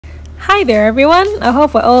Hi there, everyone. I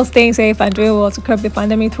hope we're all staying safe and doing well to curb the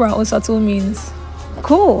pandemic through our own subtle means.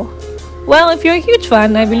 Cool. Well, if you're a huge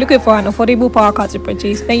fan and you're looking for an affordable power car to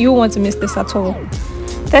purchase, then you won't want to miss this at all.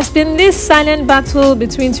 There's been this silent battle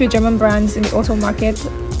between two German brands in the auto market.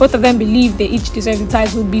 Both of them believe they each deserve the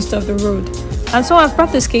title Beast of the Road. And so I've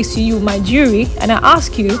brought this case to you, my jury, and I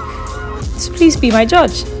ask you to please be my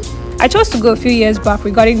judge. I chose to go a few years back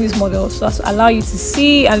regarding these models so as to allow you to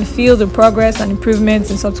see and feel the progress and improvements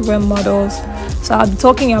in subsequent models. So I'll be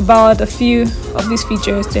talking about a few of these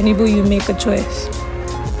features to enable you make a choice.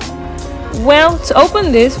 Well, to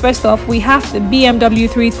open this, first off, we have the BMW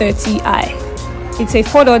 330i. It's a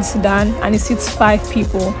 4-door sedan and it seats 5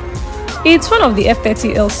 people. It's one of the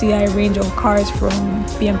F30 LCI range of cars from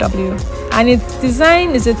BMW, and its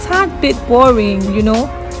design is a tad bit boring, you know.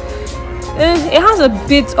 It has a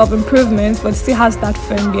bit of improvement, but still has that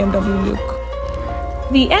firm BMW look.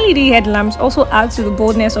 The LED headlamps also add to the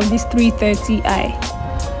boldness of this 330i.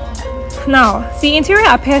 Now, the interior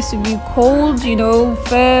appears to be cold, you know,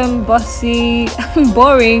 firm, bossy,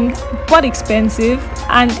 boring, but expensive,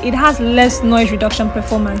 and it has less noise reduction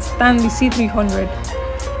performance than the C300.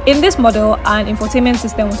 In this model, an infotainment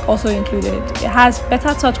system was also included. It has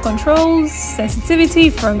better touch controls, sensitivity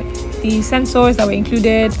from the sensors that were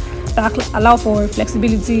included, that allow for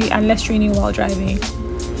flexibility and less training while driving.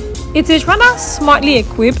 It is rather smartly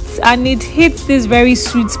equipped and it hits this very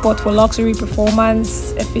sweet spot for luxury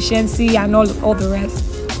performance, efficiency and all the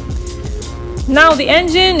rest. Now the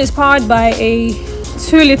engine is powered by a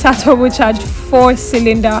 2-liter turbocharged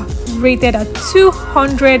 4-cylinder rated at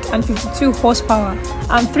 252 horsepower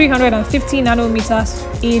and 350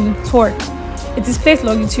 nanometers in torque. It is placed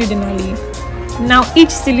longitudinally. Now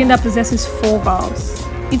each cylinder possesses 4 valves.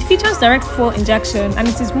 It features direct fuel injection and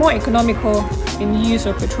it is more economical in use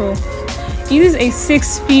of petrol. It uses a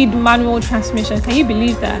 6-speed manual transmission, can you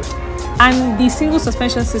believe that? And the single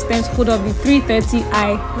suspension systems hold up the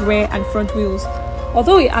 330i rear and front wheels,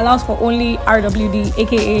 although it allows for only RWD,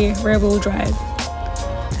 aka rear wheel drive.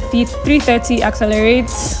 The 330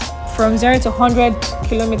 accelerates from 0 to 100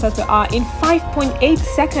 kilometers per hour in 5.8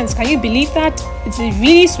 seconds, can you believe that? It is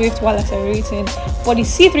really swift while accelerating, but the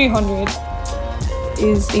C300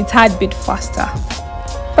 is a tad bit faster.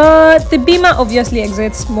 But the Beamer obviously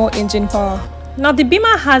exerts more engine power. Now the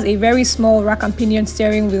Beamer has a very small rack and pinion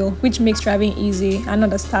steering wheel, which makes driving easy and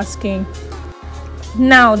not as tasking.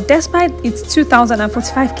 Now, despite its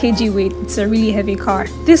 2045 kg weight, it's a really heavy car.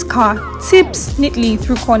 This car tips neatly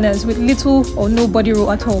through corners with little or no body roll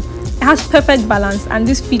at all. It has perfect balance, and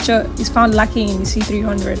this feature is found lacking in the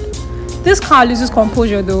C300. This car loses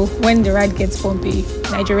composure though when the ride gets bumpy.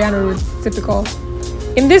 Nigerian roads, typical.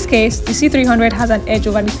 In this case, the C300 has an edge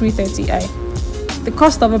over the 330i. The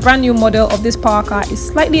cost of a brand new model of this power car is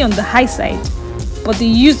slightly on the high side, but the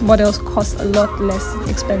used models cost a lot less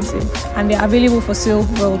expensive and they are available for sale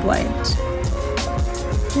worldwide.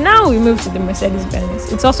 Now we move to the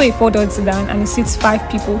Mercedes-Benz. It's also a 4-door sedan and it seats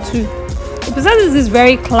 5 people too. It possesses this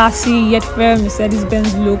very classy yet firm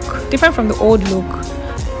Mercedes-Benz look, different from the old look.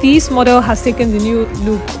 This model has taken the new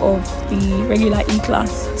look of the regular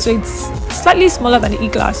E-Class, so it's slightly smaller than the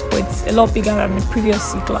E-Class, but it's a lot bigger than the previous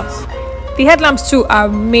C-Class. The headlamps too are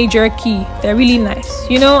major key, they're really nice,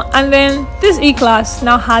 you know. And then this E-Class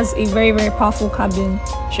now has a very powerful cabin,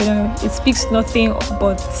 you know. It speaks nothing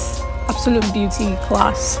but absolute beauty,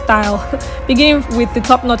 class, style, beginning with the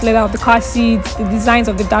top knot leather of the car seats, the designs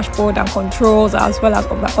of the dashboard and controls, as well as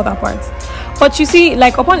other parts. But you see,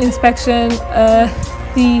 like upon inspection,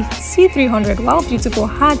 the C300, while beautiful,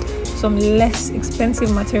 had some less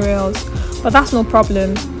expensive materials, but that's no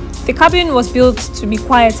problem. The cabin was built to be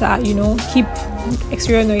quieter, you know, keep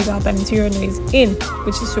exterior noise out and interior noise in,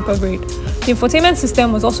 which is super great. The infotainment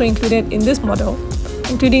system was also included in this model,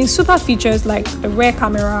 including super features like a rear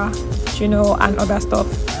camera, you know, and other stuff.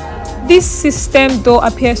 This system though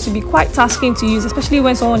appears to be quite tasking to use, especially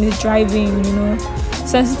when someone is driving, you know.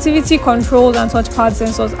 Sensitivity controls and touchpad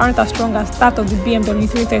sensors aren't as strong as that of the BMW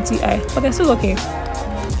 330i, but they're still okay.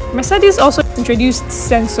 Mercedes also introduced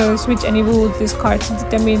sensors which enable this car to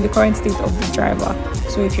determine the current state of the driver.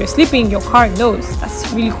 So if you're sleeping, your car knows.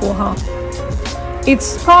 That's really cool, huh?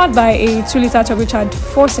 It's powered by a 2-liter turbocharged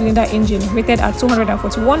 4-cylinder engine rated at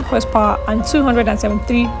 241 horsepower and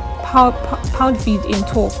 273 pound-feet in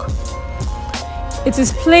torque. It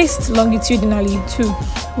is placed longitudinally too,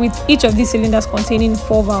 with each of these cylinders containing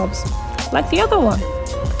 4 valves, like the other one.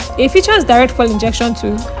 It features direct fuel injection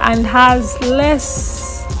too and has less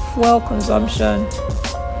fuel consumption.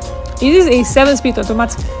 It uses a 7-speed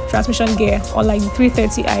automatic transmission gear, unlike the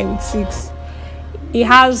 330i with 6. It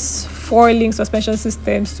has 4-link suspension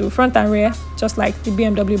systems to front and rear, just like the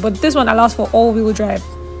BMW, but this one allows for all-wheel drive.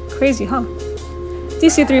 Crazy, huh?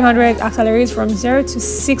 This C300 accelerates from 0 to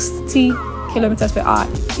 60 kilometers per hour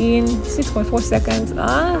in 6.4 seconds.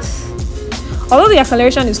 Although the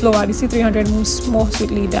acceleration is slower, the C300 moves more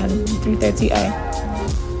swiftly than the 330i.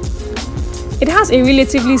 It has a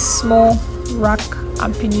relatively small rack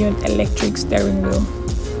and pinion electric steering wheel,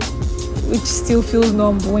 which still feels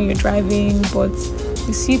numb when you're driving, but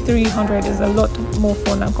the C300 is a lot more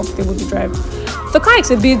fun and comfortable to drive. The car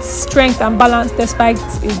exhibits strength and balance despite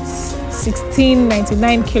its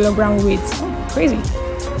 1699 kilogram weight. Crazy.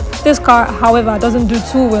 This car, however, doesn't do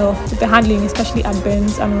too well with the handling, especially at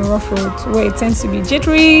bends and on rough roads, where it tends to be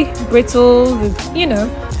jittery, brittle,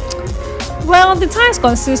 Well, the tires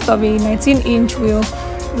consist of a 19-inch wheel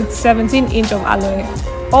with 17-inch of alloy,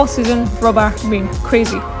 all-season rubber rim.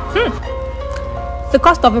 Crazy. The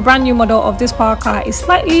cost of a brand new model of this power car is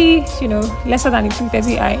slightly, lesser than the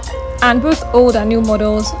 330i, and both old and new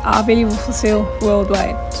models are available for sale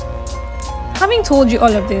worldwide. Having told you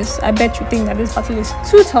all of this, I bet you think that this battle is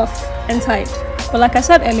too tough and tight. But like I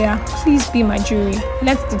said earlier, please be my jury.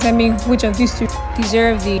 Let's determine which of these two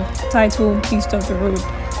deserve the title Beast of the Road.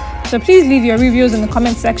 So please leave your reviews in the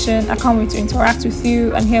comment section. I can't wait to interact with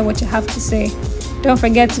you and hear what you have to say. Don't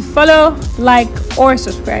forget to follow, like, or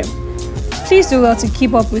subscribe. Please do well to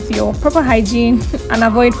keep up with your proper hygiene and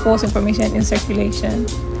avoid false information in circulation.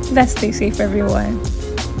 Let's stay safe, everyone.